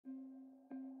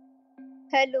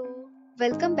Hello,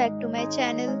 welcome back to my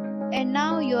channel. And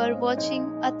now you are watching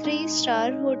a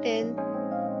 3-star hotel.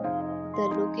 The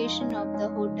location of the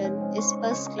hotel is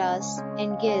first class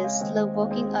and guests love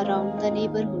walking around the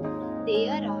neighborhood.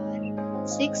 There are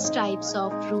 6 types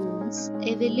of rooms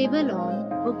available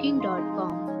on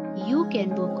booking.com. You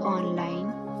can book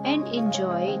online and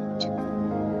enjoy it.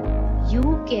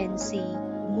 You can see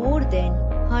more than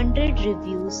 100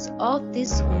 reviews of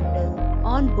this hotel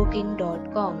on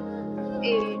booking.com.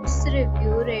 Its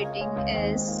review rating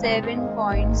is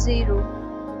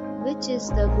 7.0, which is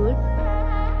the good.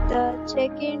 The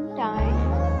check-in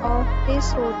time of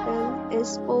this hotel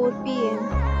is 4 p.m.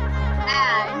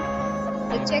 and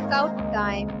the check-out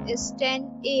time is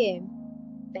 10 a.m.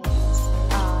 Pets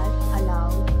are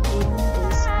allowed in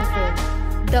this hotel.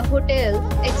 The hotel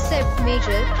accepts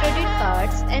major credit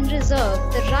cards and reserves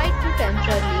the right to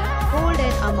temporarily hold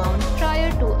an amount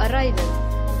prior to arrival.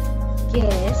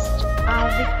 Guests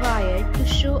are required to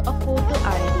show a photo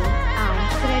ID and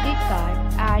credit card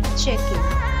at check-in.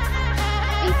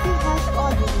 If you have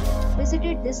already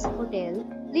visited this hotel,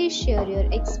 please share your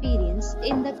experience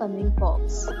in the comment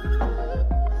box.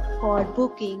 For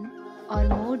booking or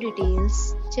more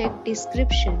details, check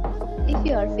description. If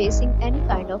you are facing any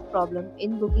kind of problem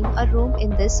in booking a room in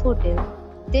this hotel,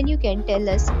 then you can tell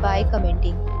us by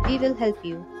commenting. We will help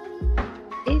you.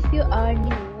 If you are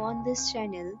new on this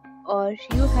channel, or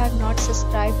you have not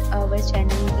subscribed our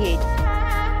channel yet,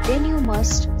 then you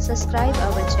must subscribe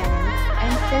our channel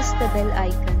and press the bell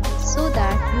icon so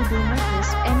that you do not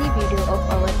miss any video of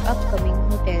our upcoming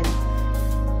hotel.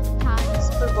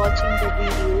 Thanks for watching the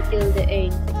video till the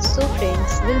end. So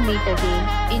friends, we'll meet again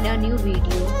in a new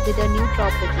video with a new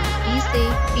property. Be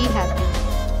safe, be happy.